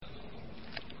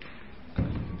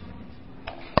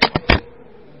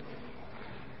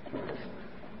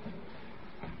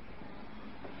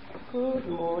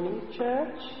morning,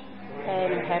 church,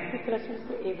 and happy Christmas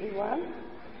to everyone.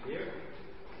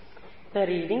 The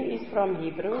reading is from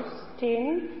Hebrews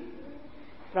 10,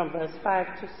 from verse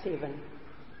 5 to 7.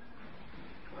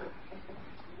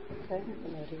 Okay, I'm going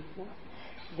to read now.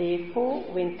 Therefore,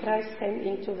 when Christ came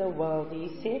into the world, he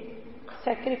said,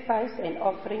 "Sacrifice and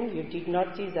offering you did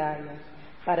not desire,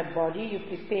 but a body you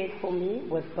prepared for me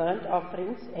with burnt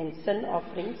offerings and sin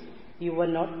offerings you were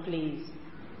not pleased.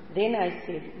 Then I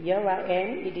said, Here I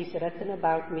am, it is written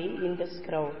about me in the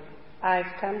scroll. I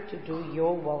have come to do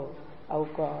your will, O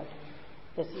God."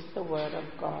 This is the word of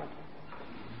God.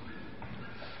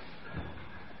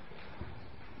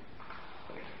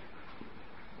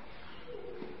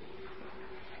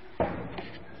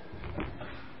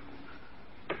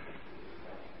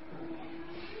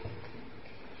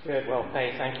 Good. Well,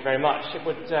 Faye, thank you very much. It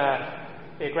would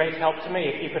be a great help to me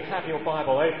if you could have your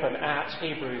Bible open at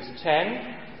Hebrews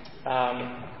 10,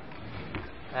 and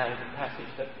the passage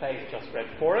that Faye's just read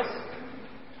for us.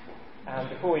 And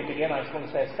before we begin, I just want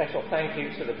to say a special thank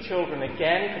you to the children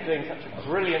again for doing such a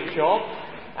brilliant job,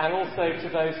 and also to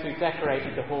those who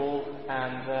decorated the hall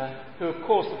and who, of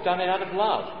course, have done it out of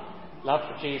love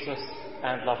for Jesus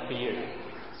and love for you.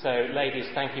 So, ladies,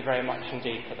 thank you very much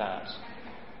indeed for that.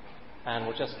 And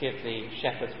we'll just give the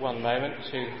shepherds one moment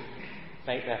to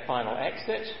make their final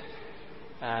exit,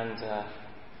 and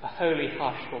a holy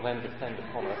hush will then descend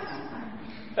upon us.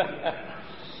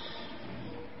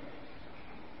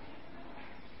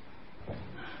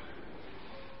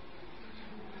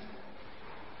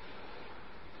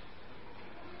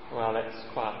 Well, let's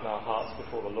quieten our hearts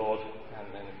before the Lord,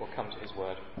 and then we'll come to his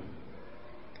word.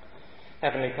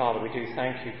 Heavenly Father, we do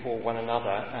thank you for one another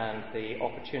and the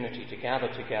opportunity to gather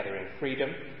together in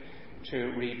freedom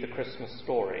to read the Christmas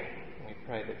story. We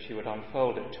pray that you would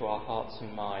unfold it to our hearts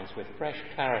and minds with fresh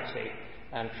clarity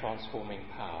and transforming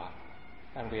power.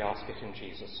 And we ask it in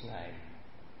Jesus' name.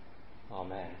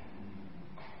 Amen.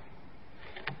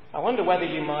 I wonder whether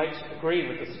you might agree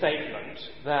with the statement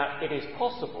that it is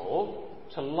possible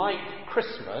to like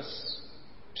Christmas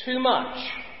too much.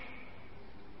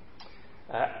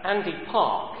 Andy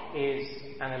Park is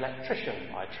an electrician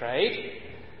by trade,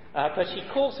 but he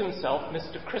calls himself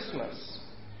Mr. Christmas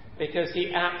because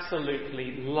he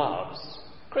absolutely loves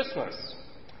Christmas.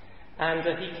 And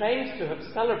he claims to have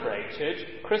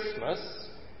celebrated Christmas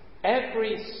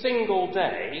every single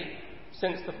day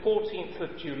since the 14th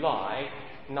of July,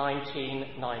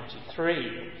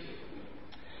 1993.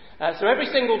 So every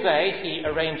single day he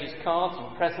arranges cards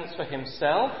and presents for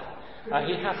himself.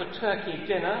 He has a turkey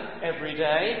dinner every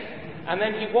day, and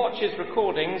then he watches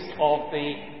recordings of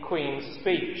the Queen's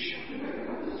speech.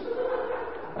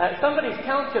 Somebody's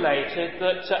calculated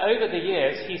that over the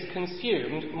years he's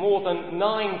consumed more than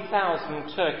 9,000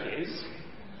 turkeys,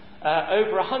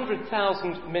 over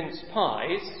 100,000 mince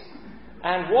pies,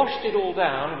 and washed it all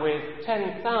down with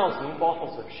 10,000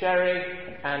 bottles of sherry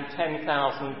and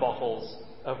 10,000 bottles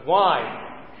of wine.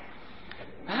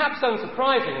 Perhaps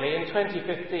unsurprisingly, in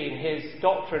 2015 his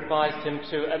doctor advised him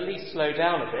to at least slow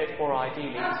down a bit, or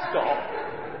ideally to stop.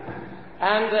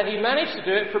 And he managed to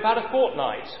do it for about a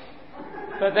fortnight.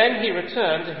 But then he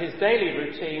returned to his daily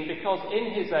routine because,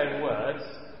 in his own words,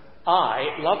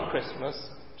 "I love Christmas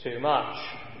too much."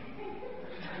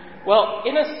 Well,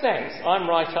 in a sense, I'm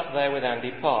right up there with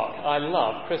Andy Park. I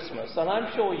love Christmas, and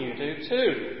I'm sure you do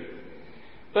too.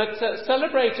 But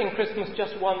celebrating Christmas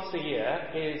just once a year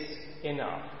is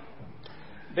enough.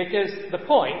 Because the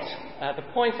point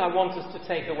I want us to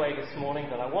take away this morning,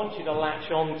 that I want you to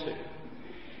latch on to,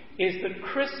 is that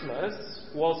Christmas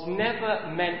was never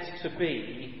meant to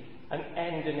be an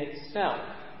end in itself.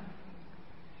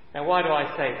 Now, why do I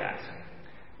say that?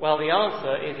 Well, the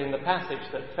answer is in the passage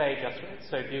that Faye just read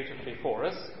so beautifully for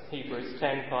us, Hebrews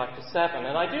 10, 5 to 7.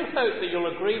 And I do hope that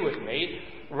you'll agree with me,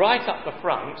 right up the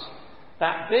front,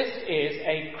 that this is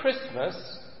a Christmas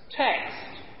text.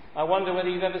 I wonder whether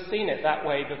you've ever seen it that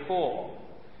way before.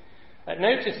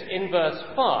 Notice in verse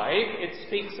 5, it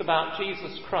speaks about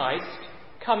Jesus Christ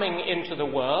coming into the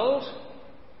world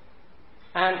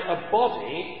and a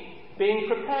body being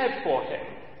prepared for him.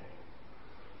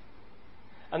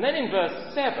 And then in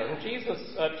verse 7,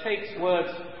 Jesus takes words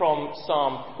from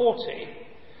Psalm 40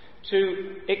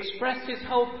 to express his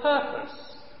whole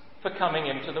purpose for coming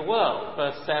into the world.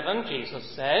 Verse 7, Jesus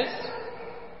says,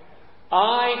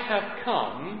 "I have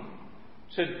come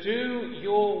to do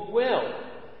your will,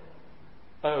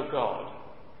 O God."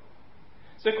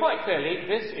 So quite clearly,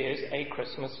 this is a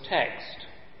Christmas text.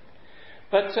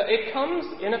 But it comes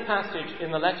in a passage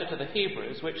in the letter to the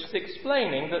Hebrews which is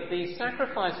explaining that the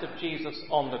sacrifice of Jesus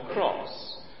on the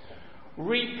cross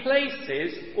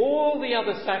replaces all the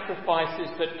other sacrifices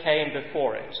that came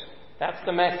before it. That's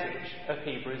the message of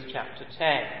Hebrews chapter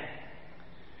 10.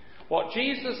 What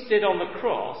Jesus did on the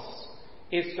cross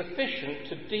is sufficient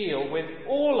to deal with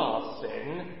all our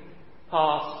sin,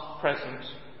 past, present,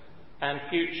 and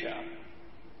future.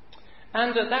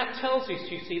 And that tells us,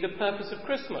 you see, the purpose of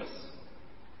Christmas.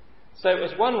 So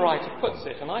as one writer puts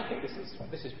it, and I think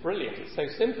this is brilliant, it's so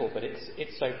simple, but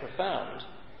it's so profound.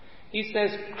 He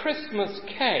says, Christmas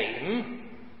came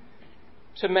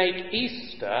to make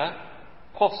Easter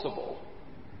possible.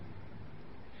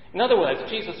 In other words,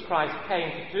 Jesus Christ came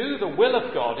to do the will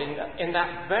of God in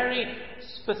that very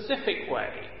specific way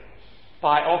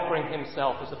by offering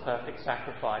himself as a perfect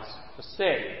sacrifice for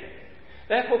sin.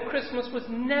 Therefore, Christmas was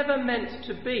never meant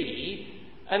to be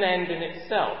an end in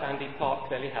itself. Andy Park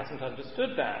clearly hasn't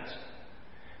understood that.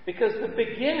 Because the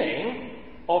beginning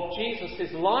of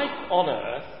Jesus' life on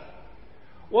earth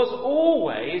was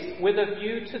always with a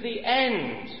view to the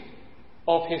end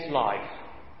of his life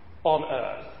on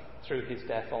earth through his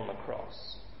death on the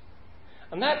cross.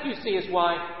 And that, you see, is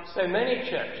why so many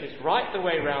churches right the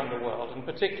way around the world, and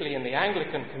particularly in the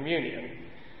Anglican Communion,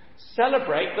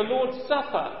 celebrate the Lord's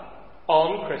Supper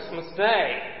on Christmas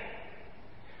Day.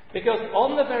 Because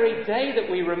on the very day that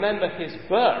we remember his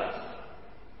birth,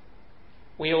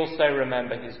 we also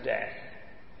remember his death.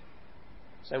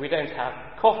 So we don't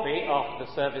have coffee after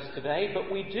the service today,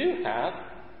 but we do have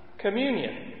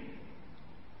communion.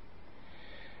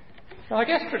 Now, I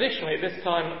guess traditionally at this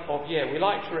time of year we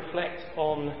like to reflect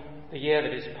on the year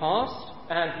that is past,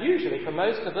 and usually for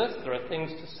most of us there are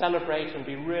things to celebrate and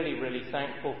be really, really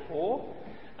thankful for.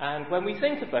 And when we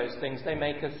think of those things, they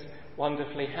make us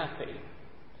wonderfully happy.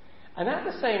 And at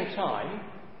the same time,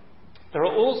 there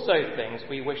are also things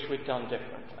we wish we'd done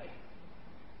differently.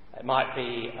 It might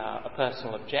be a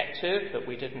personal objective that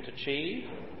we didn't achieve,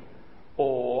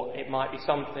 or it might be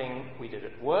something we did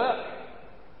at work,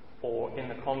 or in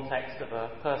the context of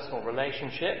a personal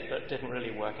relationship that didn't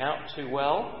really work out too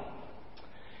well.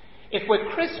 If we're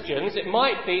Christians, it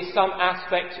might be some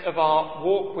aspect of our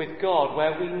walk with God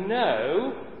where we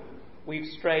know we've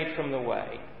strayed from the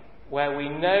way, where we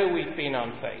know we've been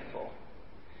unfaithful.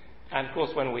 And of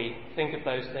course, when we think of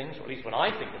those things, or at least when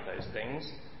I think of those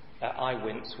things, I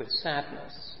wince with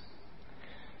sadness.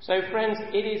 So friends,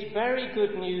 it is very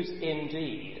good news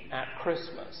indeed at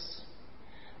Christmas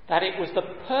that it was the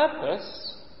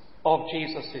purpose of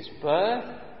Jesus'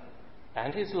 birth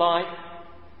and his life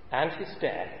and his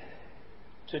death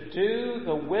to do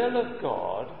the will of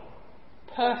God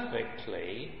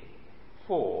perfectly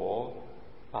for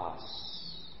us.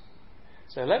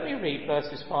 So let me read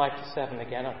verses 5 to 7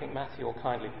 again. I think Matthew will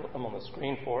kindly put them on the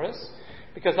screen for us,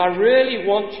 because I really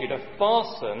want you to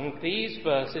fasten these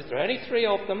verses, there are only 3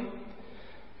 of them,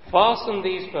 fasten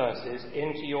these verses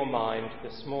into your mind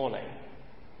this morning.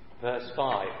 Verse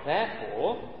 5,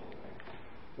 therefore,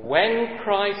 when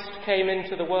Christ came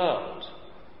into the world,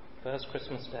 first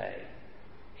Christmas Day,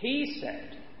 he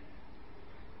said,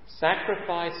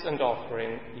 sacrifice and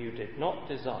offering you did not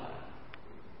desire,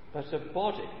 but a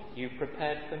body you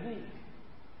prepared for me.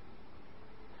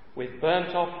 With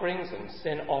burnt offerings and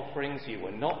sin offerings you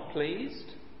were not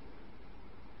pleased.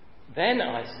 Then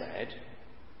I said,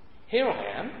 here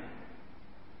I am.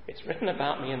 It's written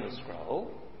about me in the scroll.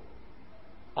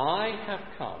 I have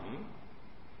come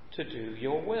to do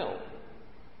your will,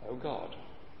 O God.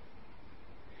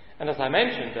 And as I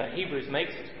mentioned, Hebrews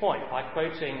makes its point by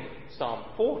quoting Psalm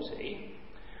 40,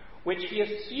 which he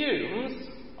assumes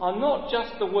are not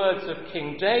just the words of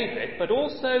King David, but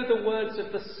also the words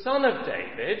of the Son of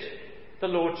David, the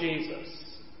Lord Jesus.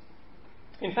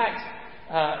 In fact,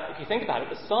 if you think about it,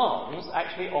 the Psalms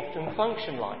actually often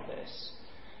function like this.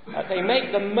 They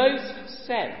make the most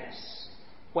sense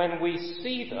when we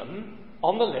see them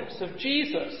on the lips of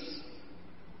Jesus,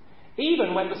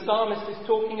 even when the psalmist is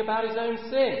talking about his own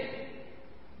sin.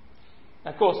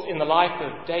 Of course, in the life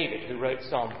of David, who wrote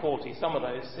Psalm 40, some of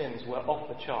those sins were off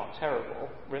the chart terrible,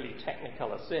 really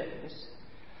technicolor sins.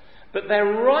 But they're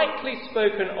rightly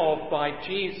spoken of by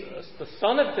Jesus, the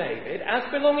Son of David, as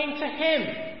belonging to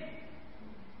him.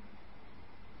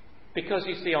 Because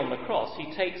you see, on the cross,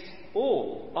 he takes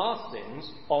all our sins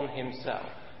on himself.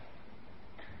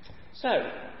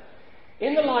 So,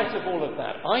 in the light of all of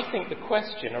that, I think the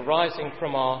question arising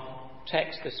from our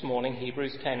text this morning,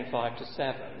 Hebrews 10, 5 to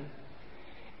 7,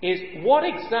 is what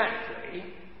exactly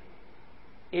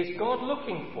is God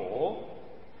looking for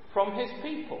from his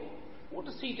people? What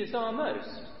does he desire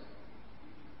most?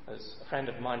 As a friend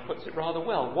of mine puts it rather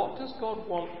well, what does God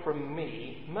want from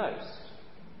me most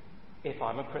if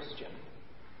I'm a Christian?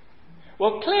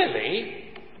 Well, clearly,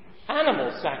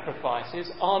 animal sacrifices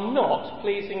are not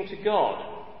pleasing to God.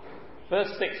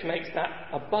 Verse 6 makes that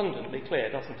abundantly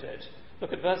clear, doesn't it?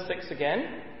 Look at verse 6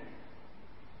 again.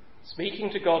 Speaking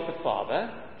to God the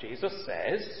Father, Jesus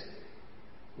says,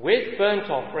 "With burnt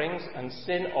offerings and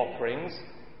sin offerings,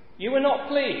 you were not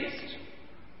pleased."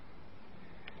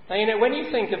 Now, when you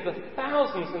think of the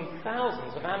thousands and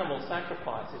thousands of animal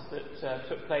sacrifices that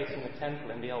took place in the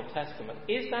temple in the Old Testament,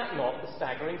 is that not a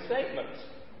staggering statement?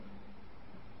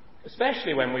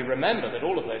 Especially when we remember that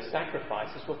all of those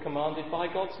sacrifices were commanded by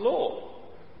God's law.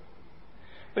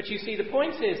 But you see, the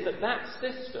point is that that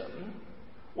system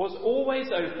was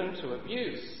always open to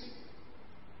abuse.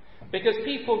 Because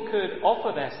people could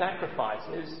offer their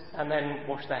sacrifices and then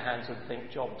wash their hands and think,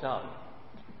 job done.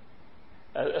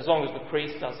 As long as the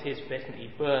priest does his bit and he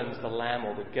burns the lamb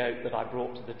or the goat that I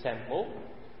brought to the temple,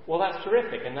 well, that's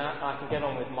terrific, and now I can get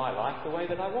on with my life the way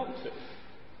that I want to.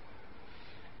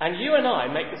 And you and I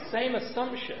make the same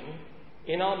assumption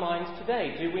in our minds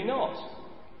today, do we not?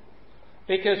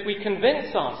 Because we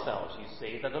convince ourselves, you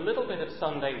see, that a little bit of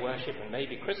Sunday worship and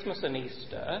maybe Christmas and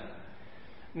Easter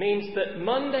means that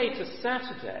Monday to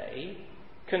Saturday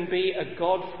can be a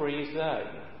God-free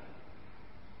zone.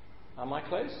 Am I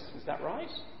close? Is that right?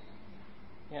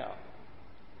 Yeah.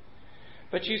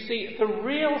 But you see, the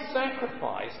real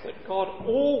sacrifice that God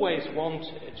always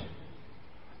wanted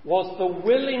was the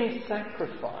willing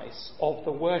sacrifice of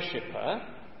the worshipper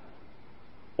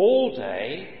all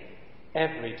day,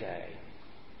 every day.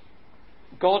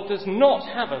 God does not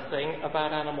have a thing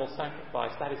about animal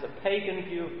sacrifice. That is a pagan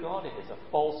view of God. It is a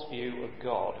false view of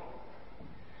God.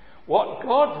 What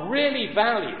God really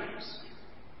values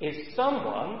is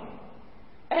someone,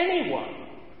 anyone,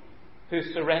 who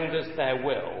surrenders their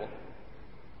will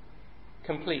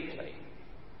completely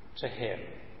to Him.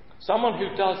 Someone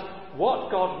who does what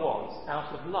God wants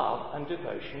out of love and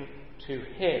devotion to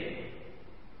Him.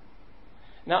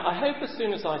 Now, I hope as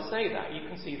soon as I say that, you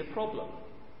can see the problem.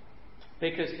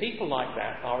 Because people like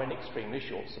that are in extremely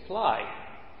short supply.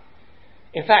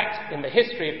 In fact, in the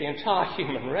history of the entire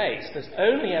human race, there's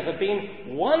only ever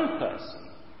been one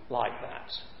person like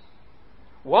that.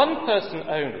 One person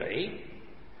only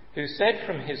who said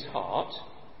from his heart,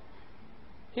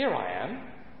 "Here I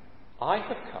am, I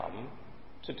have come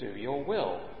to do your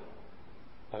will,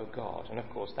 O God." And of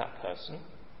course that person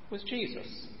was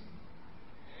Jesus.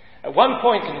 At one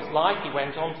point in his life he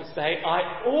went on to say,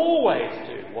 "I always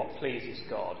do what pleases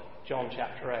God," John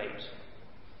chapter 8.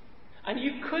 And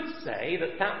you could say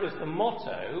that that was the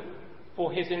motto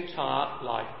for his entire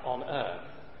life on earth.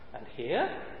 And here,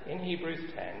 in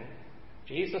Hebrews 10,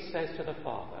 Jesus says to the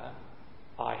Father,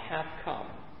 "I have come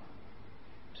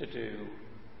to do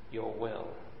your will."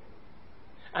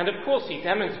 And of course he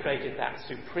demonstrated that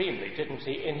supremely, didn't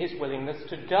he, in his willingness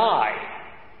to die.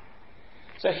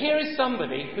 So here is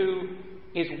somebody who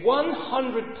is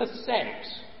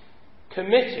 100%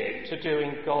 committed to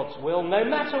doing God's will, no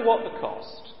matter what the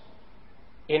cost,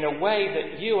 in a way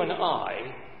that you and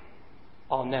I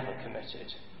are never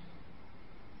committed.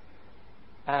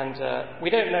 And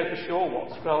we don't know for sure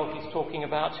what scroll he's talking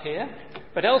about here,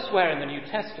 but elsewhere in the New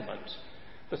Testament,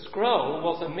 the scroll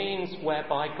was a means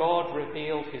whereby God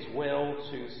revealed his will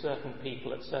to certain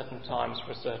people at certain times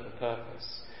for a certain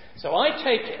purpose. So I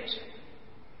take it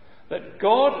that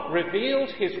God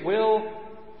revealed his will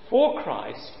for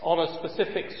Christ on a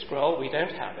specific scroll, we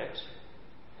don't have it,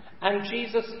 and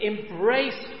Jesus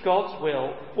embraced God's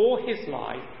will for his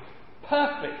life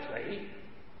perfectly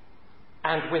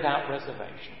and without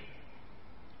reservation.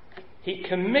 He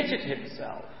committed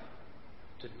himself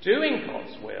to doing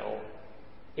God's will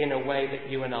in a way that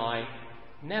you and I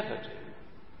never do.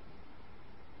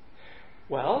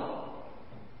 Well,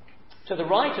 to the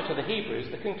writer to the Hebrews,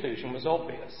 the conclusion was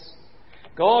obvious.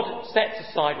 God sets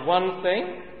aside one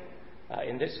thing,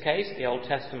 in this case the Old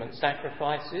Testament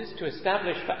sacrifices, to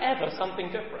establish forever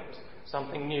something different,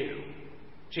 something new.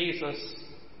 Jesus'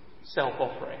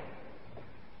 self-offering.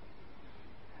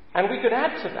 And we could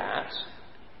add to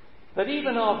that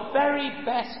even our very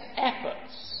best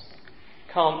efforts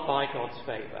can't buy God's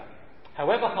favour,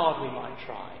 however hard we might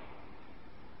try.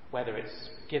 Whether it's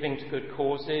giving to good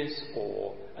causes,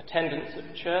 or attendance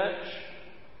at church,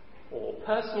 or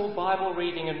personal Bible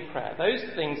reading and prayer. Those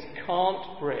things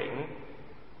can't bring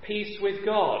peace with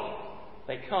God.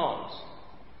 They can't.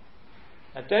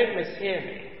 Now don't mishear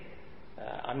me.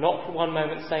 I'm not for one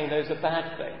moment saying those are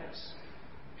bad things.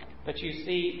 But you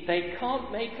see, they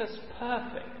can't make us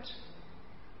perfect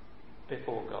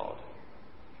before God.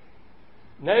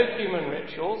 No human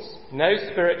rituals, no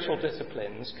spiritual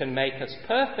disciplines can make us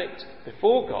perfect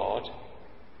before God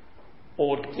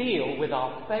or deal with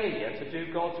our failure to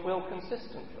do God's will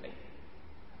consistently.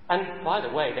 And by the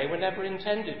way, they were never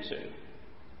intended to.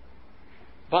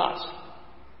 But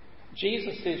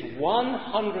Jesus'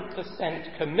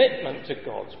 100% commitment to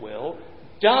God's will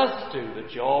does do the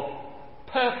job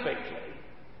perfectly.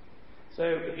 So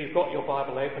if you've got your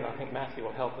Bible open, I think Matthew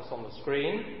will help us on the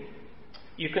screen.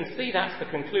 You can see that's the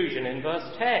conclusion in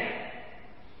verse 10,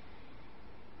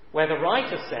 where the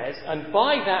writer says, "And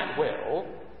by that will,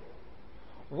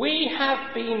 we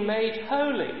have been made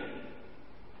holy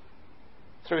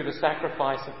through the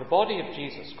sacrifice of the body of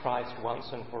Jesus Christ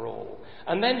once and for all."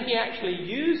 And then he actually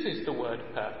uses the word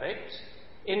perfect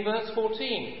in verse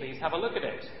 14. Please have a look at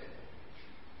it.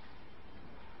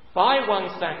 "By one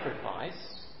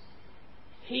sacrifice,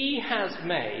 he has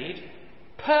made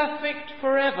perfect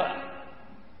forever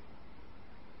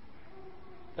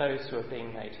those who are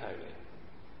being made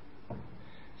holy."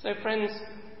 So friends,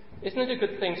 isn't it a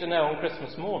good thing to know on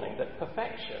Christmas morning that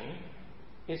perfection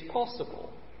is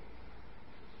possible?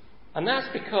 And that's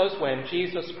because when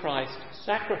Jesus Christ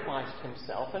sacrificed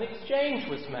himself, an exchange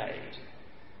was made.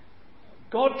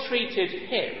 God treated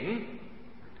him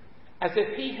as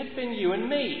if he had been you and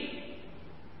me.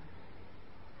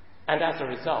 And as a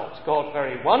result, God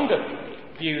very wonderfully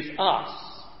views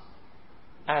us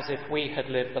as if we had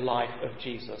lived the life of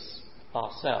Jesus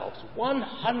ourselves,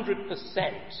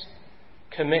 100%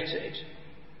 committed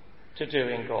to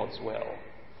doing God's will.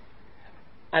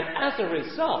 And as a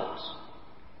result,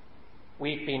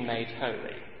 we've been made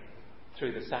holy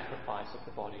through the sacrifice of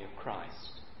the body of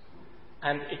Christ.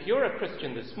 And if you're a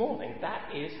Christian this morning,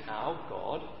 that is how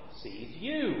God sees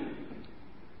you.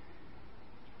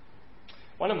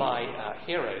 One of my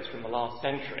heroes from the last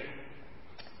century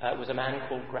was a man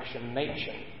called Gresham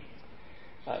Machen.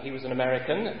 He was an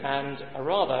American and a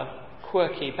rather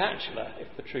quirky bachelor,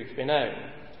 if the truth be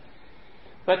known.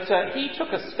 But he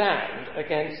took a stand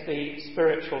against the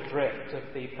spiritual drift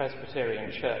of the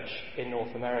Presbyterian Church in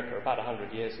North America about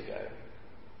 100 years ago.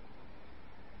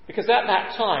 Because at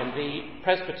that time, the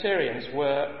Presbyterians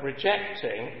were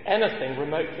rejecting anything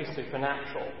remotely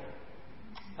supernatural,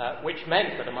 which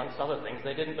meant that, amongst other things,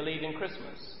 they didn't believe in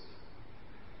Christmas.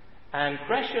 And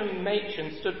Gresham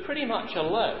Machen stood pretty much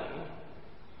alone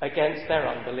against their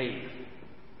unbelief.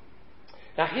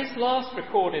 Now, his last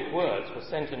recorded words were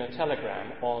sent in a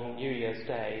telegram on New Year's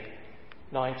Day,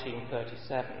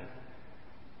 1937.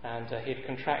 And he'd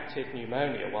contracted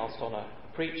pneumonia whilst on a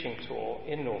preaching tour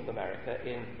in North America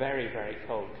in very, very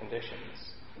cold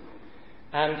conditions.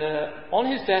 And on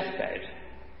his deathbed,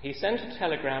 he sent a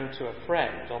telegram to a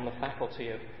friend on the faculty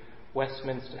of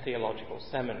Westminster Theological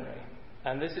Seminary.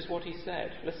 And this is what he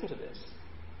said. Listen to this.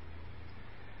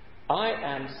 "I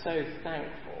am so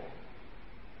thankful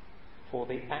for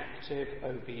the active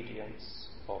obedience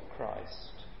of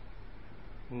Christ.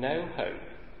 No hope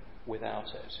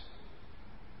without it.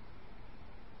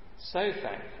 So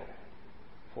thankful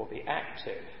for the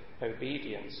active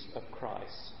obedience of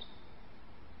Christ.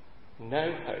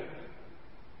 No hope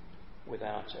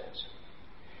without it."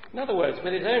 In other words,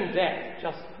 with his own death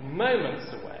just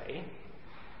moments away,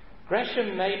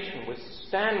 Gresham Machen was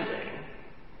standing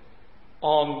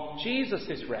on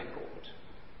Jesus' record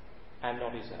and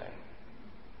not his own.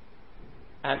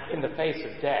 And in the face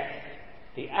of death,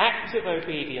 the active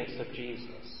obedience of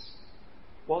Jesus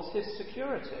was his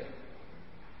security.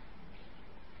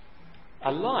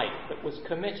 A life that was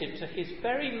committed to his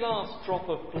very last drop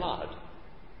of blood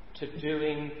to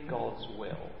doing God's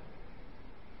will.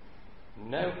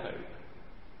 No hope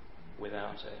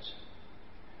without it.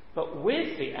 But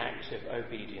with the active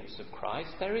obedience of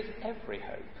Christ, there is every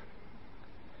hope.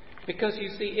 Because you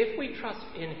see, if we trust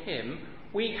in him,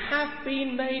 we have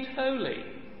been made holy.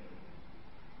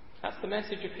 That's the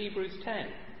message of Hebrews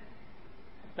 10.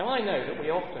 Now, I know that we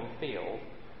often feel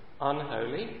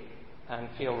unholy and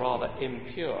feel rather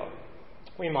impure.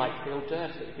 We might feel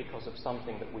dirty because of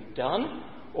something that we've done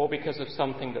or because of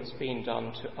something that's been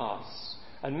done to us.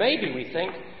 And maybe we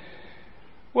think,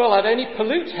 well, I'd only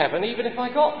pollute heaven even if I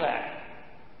got there.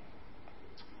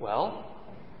 Well,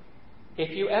 if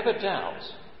you ever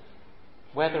doubt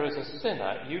whether as a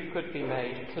sinner you could be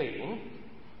made clean,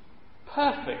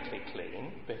 perfectly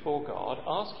clean before God,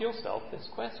 ask yourself this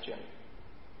question.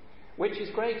 Which is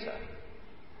greater?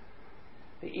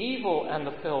 The evil and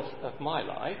the filth of my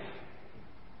life,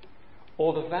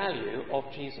 or the value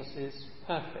of Jesus'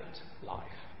 perfect life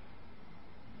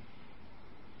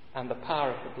and the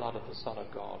power of the blood of the Son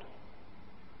of God?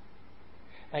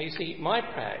 Now you see, my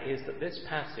prayer is that this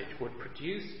passage would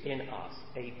produce in us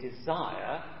a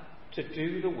desire to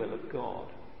do the will of God.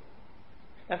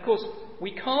 Now, of course,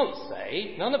 we can't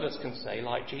say, none of us can say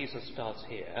like Jesus does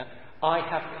here, "I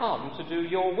have come to do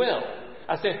your will,"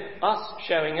 as if us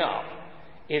showing up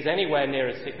is anywhere near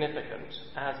as significant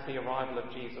as the arrival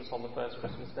of Jesus on the first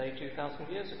Christmas Day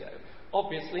 2,000 years ago.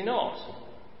 Obviously not.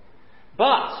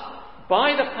 But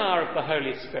by the power of the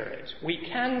Holy Spirit, we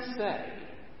can say,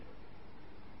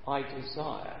 I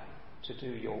desire to do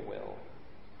your will,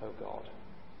 O God.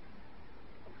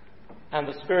 And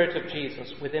the Spirit of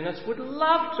Jesus within us would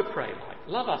love us to pray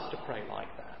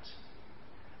like that.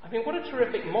 I mean, what a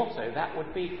terrific motto that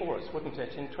would be for us, wouldn't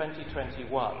it, in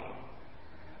 2021?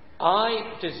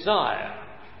 I desire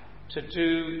to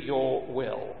do your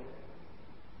will,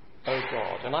 O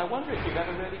God. And I wonder if you've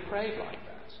ever really prayed like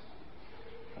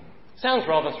that. Sounds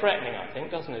rather threatening, I think,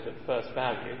 doesn't it, at first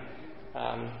value?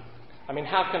 I mean,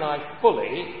 how can I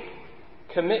fully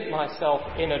commit myself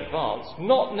in advance,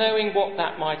 not knowing what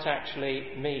that might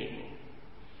actually mean?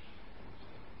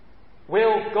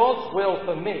 Will God's will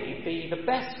for me be the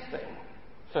best thing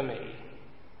for me?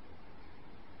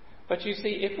 But you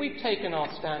see, if we've taken our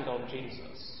stand on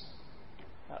Jesus,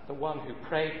 the one who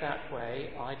prayed that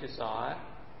way, I desire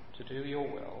to do your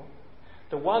will,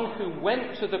 the one who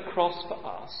went to the cross for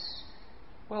us,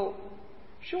 well,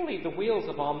 surely the wheels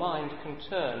of our mind can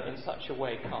turn in such a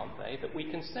way, can't they, that we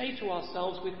can say to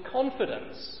ourselves with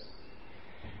confidence,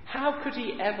 how could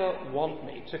he ever want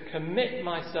me to commit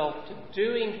myself to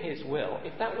doing his will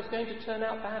if that was going to turn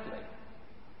out badly?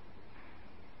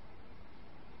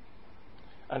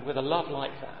 And with a love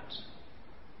like that,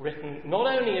 written not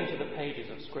only into the pages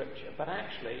of Scripture, but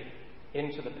actually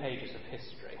into the pages of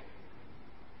history,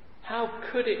 how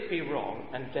could it be wrong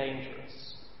and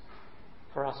dangerous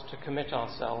for us to commit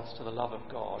ourselves to the love of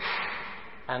God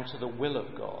and to the will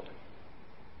of God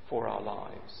for our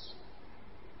lives?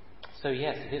 So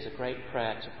yes, it is a great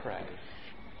prayer to pray.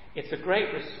 It's a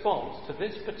great response to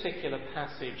this particular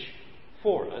passage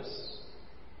for us,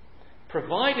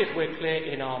 provided we're clear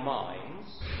in our minds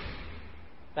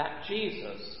that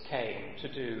Jesus came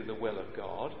to do the will of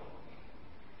God,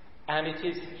 and it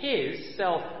is his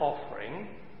self-offering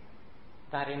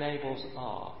that enables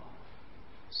our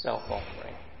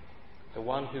self-offering. The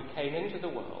one who came into the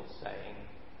world saying,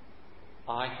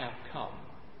 I have come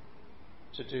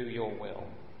to do your will,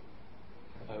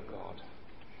 O God.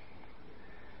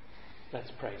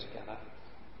 Let's pray together.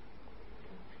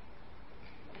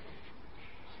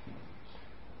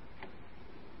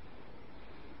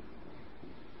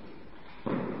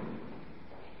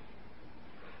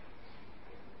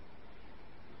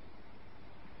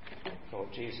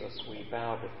 Lord Jesus, we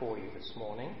bow before you this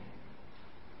morning.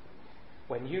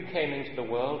 When you came into the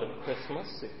world at Christmas,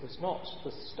 it was not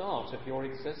the start of your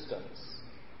existence.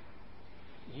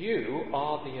 You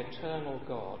are the eternal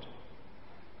God,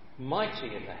 mighty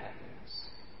in the heavens,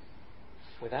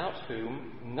 without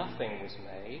whom nothing was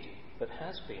made that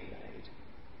has been made.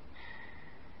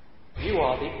 You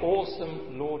are the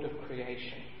awesome Lord of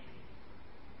creation,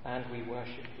 and we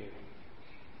worship you.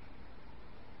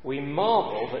 We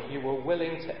marvel that you were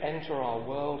willing to enter our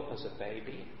world as a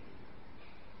baby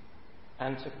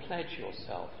and to pledge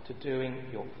yourself to doing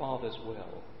your Father's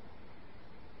will,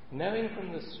 knowing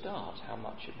from the start how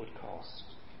much it would cost.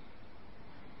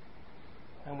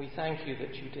 And we thank you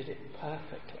that you did it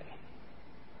perfectly,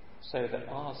 so that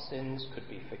our sins could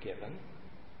be forgiven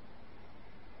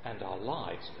and our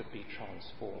lives could be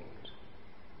transformed.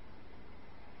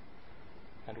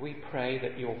 And we pray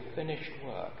that your finished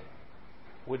work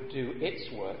would do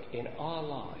its work in our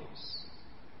lives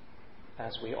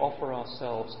as we offer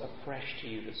ourselves afresh to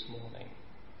you this morning.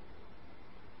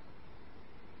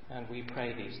 And we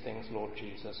pray these things, Lord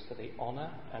Jesus, for the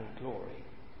honour and glory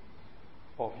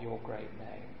of your great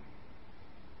name.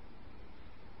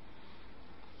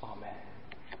 Amen.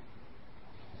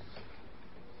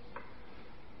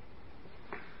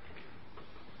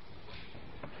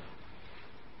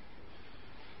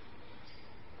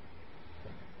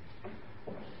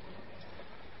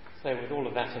 So with all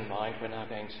of that in mind, we're now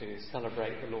going to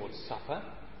celebrate the Lord's Supper.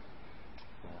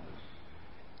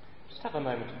 Just have a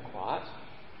moment of quiet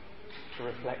to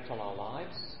reflect on our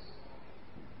lives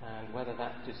and whether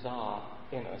that desire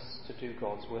in us to do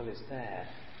God's will is there.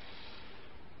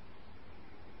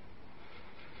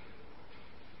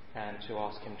 And to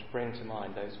ask him to bring to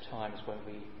mind those times when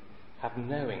we have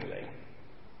knowingly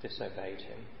disobeyed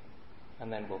him.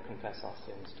 And then we'll confess our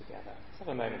sins together. Let's have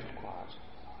a moment of quiet.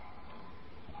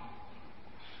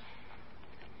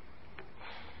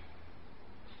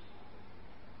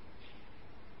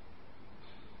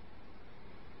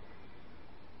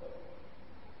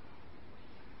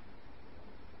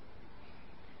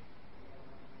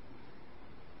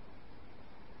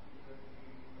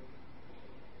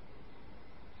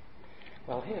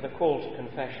 Well, hear the call to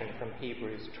confession from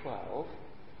Hebrews 12.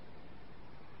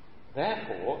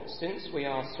 Therefore, since we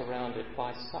are surrounded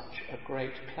by such a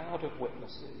great cloud of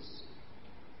witnesses,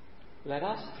 let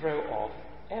us throw off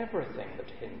everything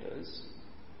that hinders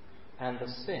and the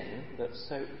sin that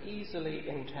so easily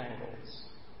entangles.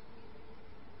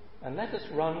 And let us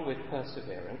run with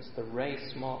perseverance the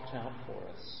race marked out for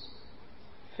us,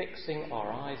 fixing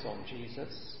our eyes on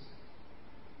Jesus,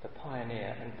 the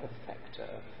pioneer and perfecter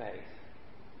of faith.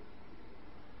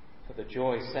 For the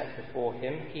joy set before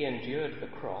him, he endured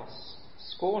the cross,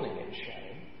 scorning its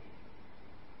shame,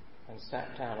 and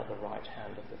sat down at the right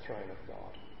hand of the throne of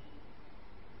God.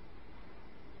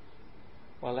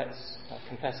 Well, let's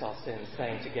confess our sins,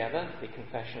 saying together the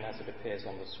confession as it appears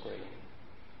on the screen.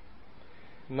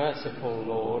 Merciful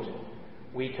Lord,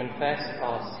 we confess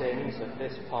our sins of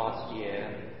this past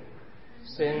year,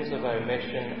 sins of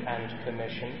omission and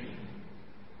commission,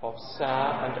 of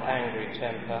sour and angry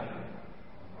temper,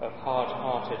 of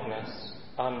hard-heartedness,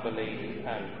 unbelief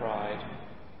and pride,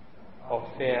 of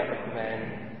fear of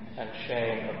men and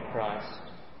shame of Christ,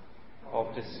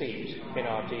 of deceit in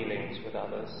our dealings with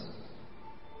others,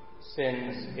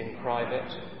 sins in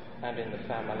private and in the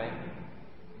family,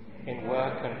 in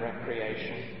work and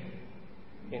recreation,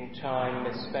 in time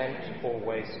misspent or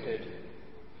wasted,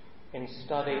 in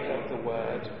study of the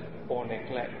word or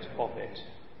neglect of it,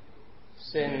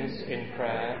 sins in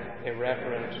prayer,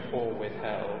 irreverent or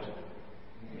withheld,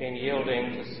 in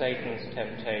yielding to Satan's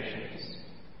temptations,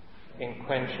 in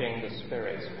quenching the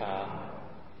Spirit's power.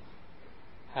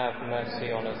 Have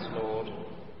mercy on us, Lord.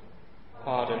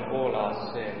 Pardon all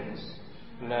our sins,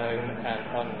 known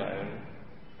and unknown,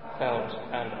 felt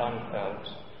and unfelt,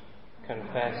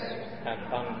 confessed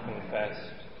and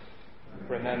unconfessed,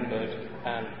 remembered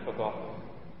and forgotten.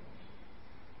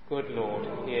 Good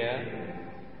Lord, hear,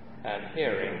 and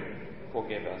hearing,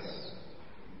 forgive us.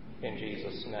 In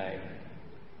Jesus' name,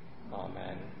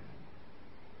 Amen.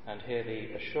 And hear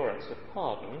the assurance of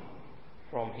pardon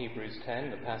from Hebrews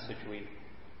 10, the passage we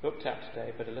looked at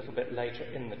today, but a little bit later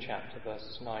in the chapter,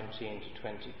 verses 19 to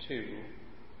 22.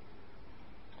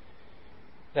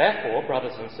 Therefore,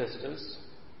 brothers and sisters,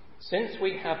 since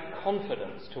we have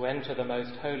confidence to enter the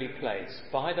most holy place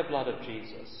by the blood of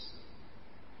Jesus,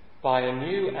 by a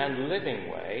new and living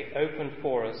way opened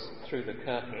for us through the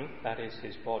curtain, that is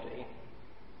his body,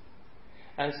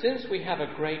 and since we have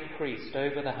a great priest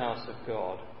over the house of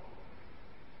God,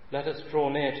 let us draw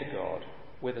near to God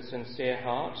with a sincere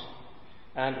heart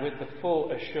and with the full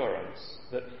assurance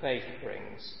that faith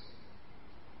brings,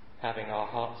 having our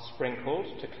hearts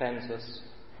sprinkled to cleanse us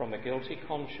from a guilty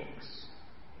conscience,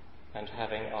 and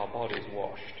having our bodies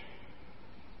washed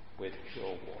with pure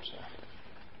water.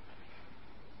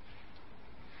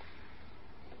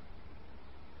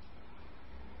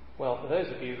 Well, for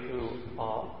those of you who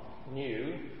are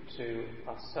new to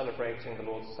us celebrating the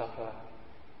Lord's Supper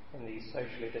in these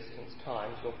socially distanced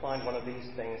times, you'll find one of these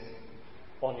things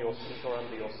on your seat or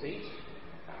under your seat,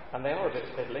 and they are a bit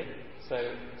fiddly,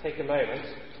 so take a moment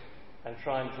and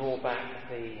try and draw back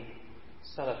the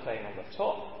cellophane on the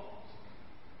top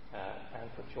and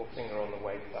put your finger on the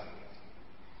wafer. Let's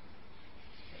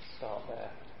start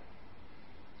there.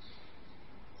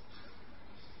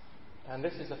 And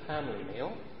this is a family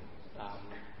meal,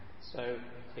 so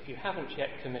if you haven't yet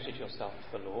committed yourself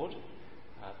to the Lord,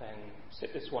 then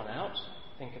sit this one out,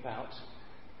 think about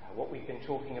what we've been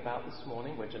talking about this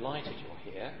morning. We're delighted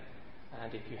you're here,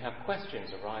 and if you have questions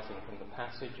arising from the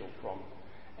passage or from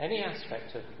any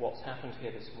aspect of what's happened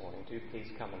here this morning, do please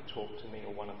come and talk to me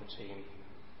or one of the team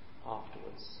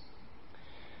afterwards.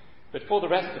 But for the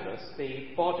rest of us, the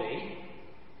body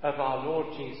of our Lord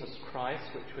Jesus Christ,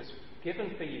 which was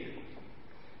given for you,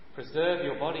 preserve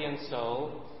your body and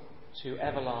soul to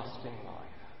everlasting life.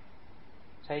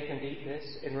 Take and eat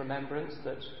this in remembrance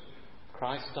that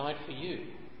Christ died for you,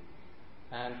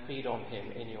 and feed on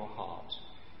him in your heart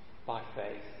by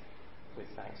faith with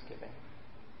thanksgiving.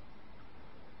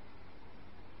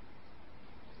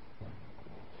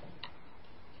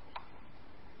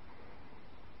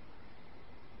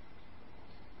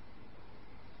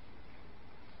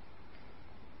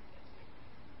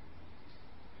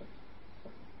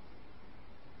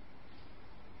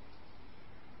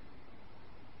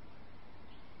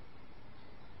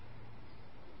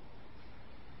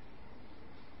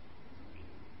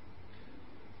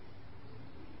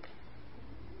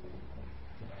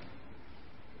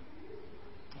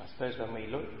 I suppose when we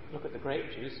look at the grape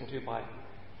juice, and do by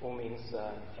all means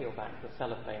peel back the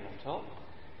cellophane on top,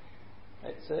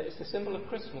 it's a symbol of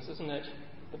Christmas, isn't it?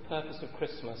 The purpose of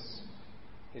Christmas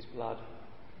is blood.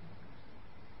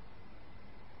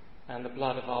 And the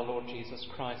blood of our Lord Jesus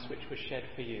Christ, which was shed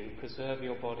for you, preserve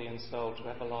your body and soul to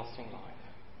everlasting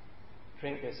life.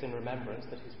 Drink this in remembrance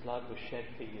that his blood was shed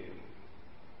for you,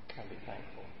 and be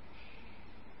thankful.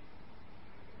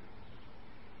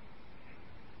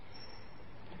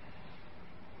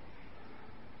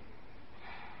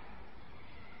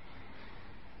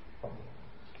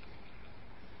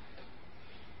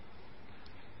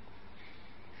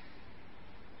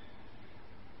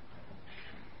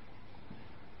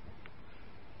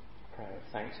 Prayer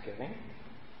of thanksgiving.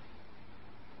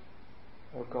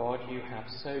 O God, you have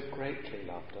so greatly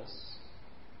loved us,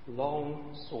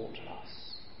 long sought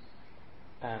us,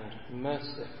 and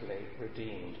mercifully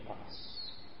redeemed us.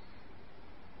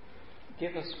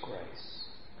 Give us grace,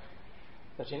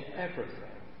 that in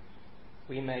everything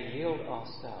we may yield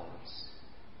ourselves,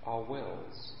 our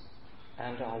wills,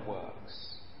 and our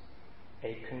works,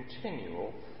 a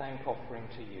continual thank offering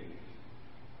to you,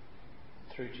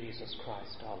 through Jesus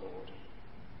Christ our Lord.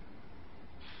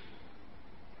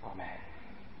 Amen.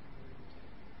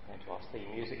 I'm going to ask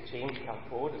the music team to come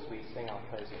forward as we sing our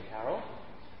closing carol.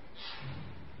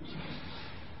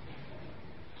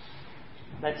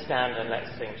 Let's stand and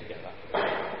let's sing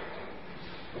together.